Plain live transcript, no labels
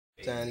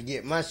Trying to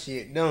get my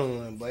shit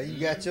done, but you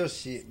got your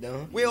shit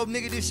done. Well,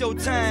 nigga, this your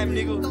time,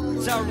 nigga.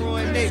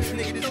 Tyron X,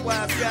 nigga, this why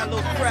I got a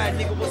little pride,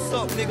 nigga. What's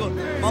up,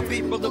 nigga? My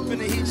big brother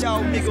finna hit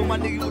y'all, nigga. My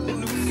nigga with the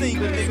new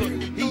single,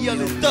 nigga. He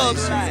yelling thug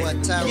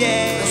life.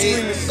 Yeah,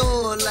 screaming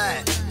thug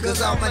life.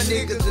 Cause all my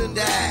niggas done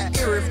died.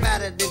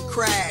 Everybody done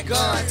cried.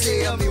 God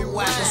tell me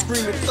why. I'm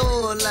screaming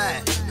thug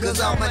life. Cause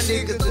all my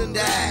niggas done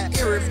died.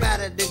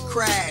 Everybody done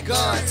cried.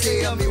 God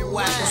tell me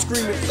why. I'm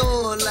screaming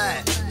thug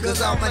life. Cause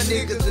all my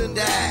niggas done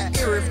died.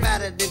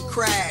 Everybody done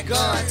cried.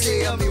 God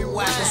tell me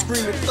why. I'm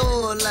screaming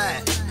thug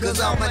life. Cause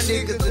all my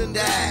niggas done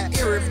died.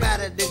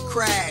 Everybody done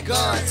cried.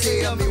 God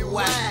tell me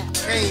why.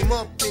 Came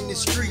up in the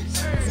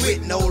streets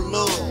with no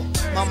love.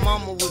 My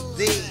mama was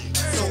dead,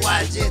 so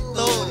I just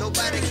thought.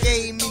 Nobody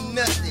gave me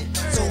nothing,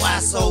 so I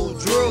sold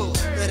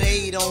drugs. That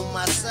ain't on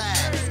my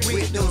side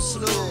with them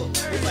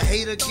slugs. If a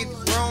hater get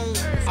wrong,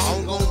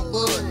 I'm gon'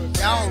 bud.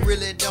 Y'all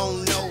really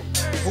don't know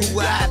who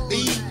I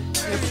be.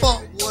 And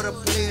fuck what a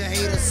player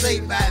hater say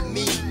about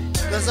me.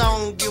 Cause I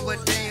don't give a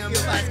damn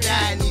if I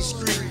die in these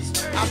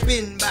streets. I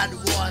been by the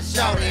war,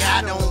 shawty,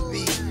 I don't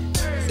be.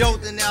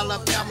 Dothan,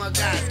 Alabama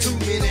got too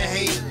many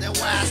haters. That's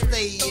why I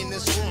stay in the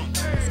swamp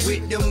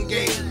with them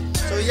gators.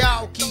 So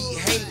y'all keep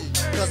hating,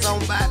 cause I'm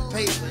by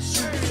paper.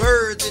 Shoot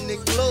birds in the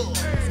glove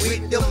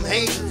with them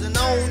haters. And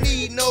I don't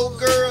need no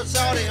girl,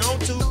 shawty, I'm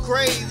too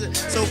crazy.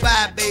 So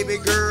bye, baby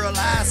girl,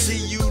 I'll see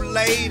you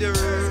later.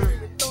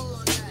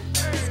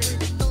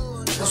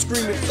 I'm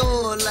screaming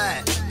thug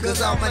life, cause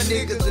all my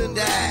niggas done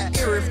died.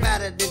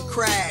 Everybody done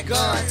cried.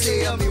 God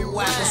tell me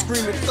why. I'm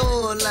screaming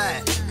thug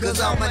life, cause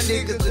all my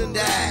niggas done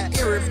died.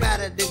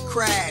 Everybody done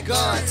cried.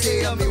 God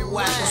tell me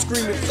why. I'm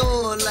screaming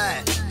thug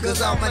life, cause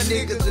all my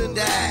niggas done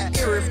died.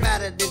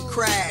 Everybody done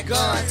cried.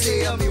 God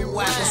tell me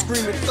why. I'm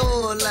screaming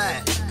thug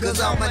life, cause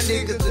all my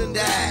niggas done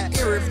died.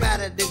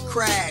 Everybody done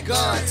cried.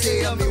 God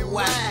tell me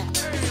why.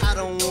 I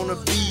don't wanna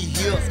be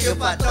here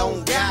if I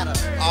don't got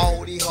her.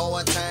 All these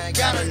hard times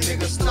got a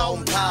nigga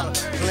snorting powder,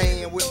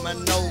 playing with my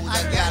nose.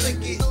 I gotta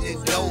get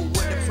the dough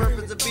with the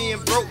purpose of being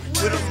broke,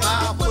 with a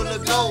mile full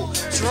of gold.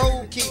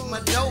 Troll kick my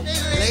dough,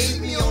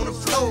 laid me on the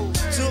floor,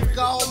 took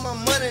all my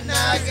money,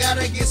 now I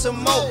gotta get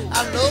some more.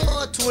 I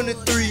love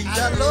 23s,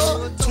 I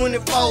love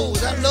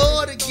 24s, I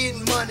love to get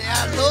money,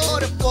 I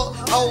love to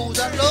fuck hoes,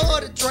 I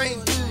love to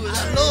drink goods,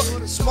 I love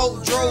to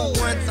smoke drugs.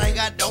 One thing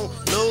I don't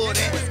love,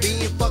 that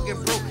being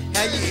fucking broke.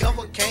 How you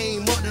ever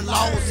came up and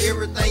lost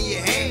everything you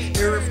had?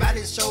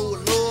 Everybody showed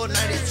love,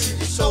 now they treat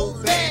you so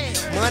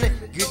bad. Money,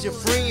 get your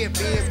friend,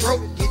 being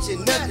broke, get you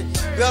nothing.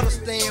 Better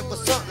stand for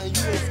something,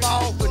 you won't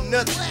fall for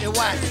nothing. And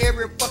why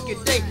every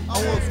fucking day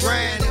I wanna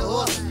grind and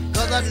hustle,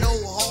 cause I know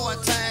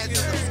hard times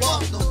is the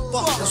fuck.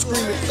 I'm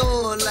screaming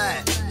thug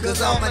life,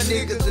 cause all my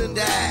niggas done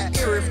died.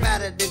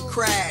 Everybody done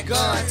cried.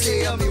 God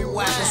tell me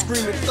why. I'm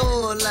screaming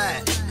thug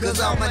life, cause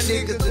all my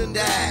niggas done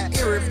died.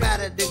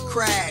 Everybody done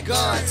cried.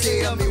 God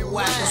tell me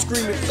why. I'm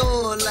screaming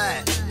thug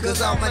life,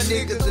 cause all my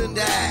niggas done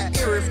died.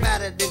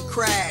 Everybody done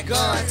cried.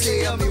 God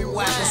tell me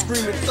why. I'm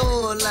screaming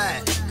thug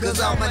life, cause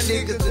all my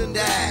niggas done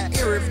died.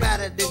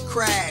 Everybody done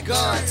cried.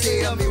 God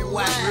tell me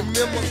why.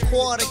 Remember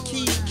Quarter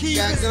Key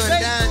got gunned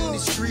down in the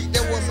street.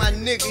 That was my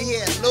nigga. He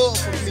had love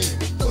for me.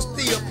 I'm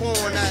still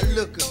pouring out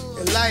liquor,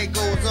 and life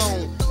goes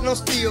on. And I'm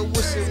still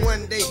wishing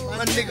one day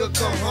my nigga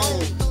come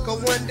home.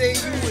 Cause one day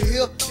you were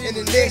here, and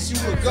the next you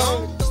were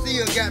gone.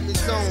 Still got me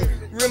zoned,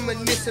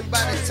 reminiscing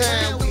by the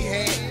time we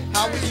had.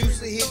 How we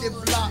used to hit the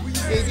block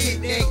and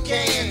get that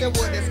cash. That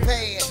was the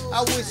past.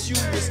 I wish you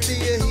was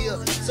still here,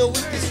 so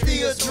we can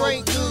still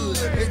drink good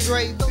and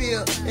drink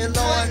beer. And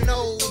Lord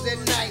knows at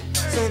night,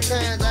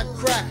 sometimes I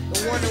cry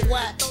and wonder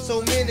why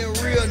so many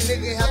real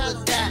niggas have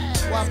to die.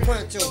 Why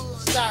Puncho,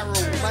 Styro,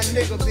 my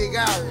nigga Big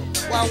Arrow?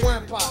 Why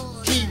One Pop,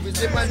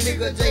 Keevers, and my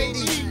nigga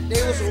JD?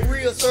 They was a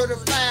real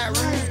certified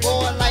rude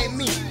boy like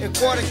me. And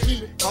Quarter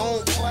Key,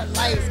 homeboy,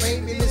 life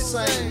ain't been the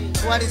same.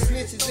 Why the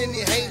snitches and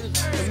the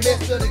haters, the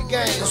mess of the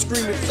game? I'm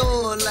screaming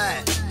thug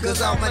life,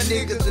 cause all my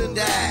niggas done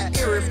died.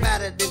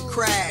 Everybody done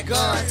cried.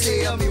 God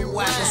tell me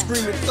why. I'm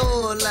screaming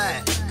thug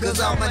life, cause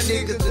all my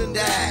niggas done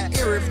died.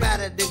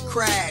 Everybody done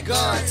cried.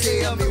 God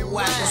tell me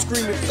why. I'm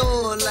screaming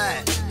thug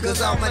life,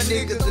 cause all my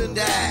niggas done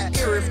died.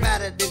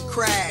 Everybody done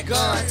cried.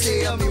 God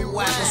tell me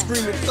why. I'm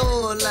screaming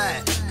thug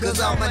life, cause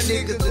all my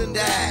niggas done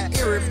died.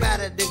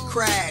 Everybody done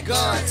cried.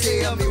 God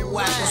tell me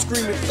why. I'm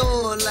screaming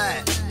thug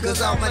life,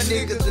 cause all my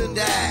niggas done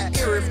died.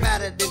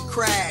 Everybody done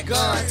cried.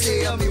 God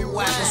tell me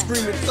why. I'm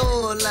screaming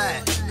thug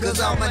life, cause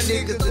all my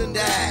niggas done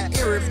died.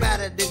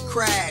 Everybody done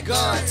cried.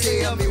 God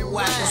tell me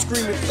why. I'm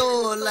screaming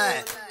thug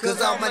life,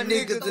 cause all my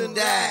niggas done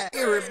died.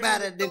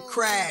 Everybody done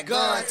cried.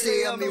 God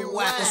tell me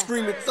why. I'm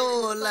screaming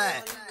thug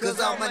life, cause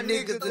all my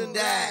niggas done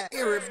died.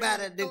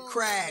 Everybody done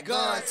cried.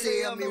 God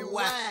tell me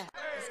why.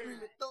 I'm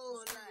screaming thug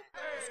life,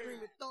 I'm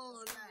screaming thug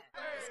life,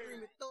 I'm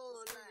screaming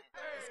thug life.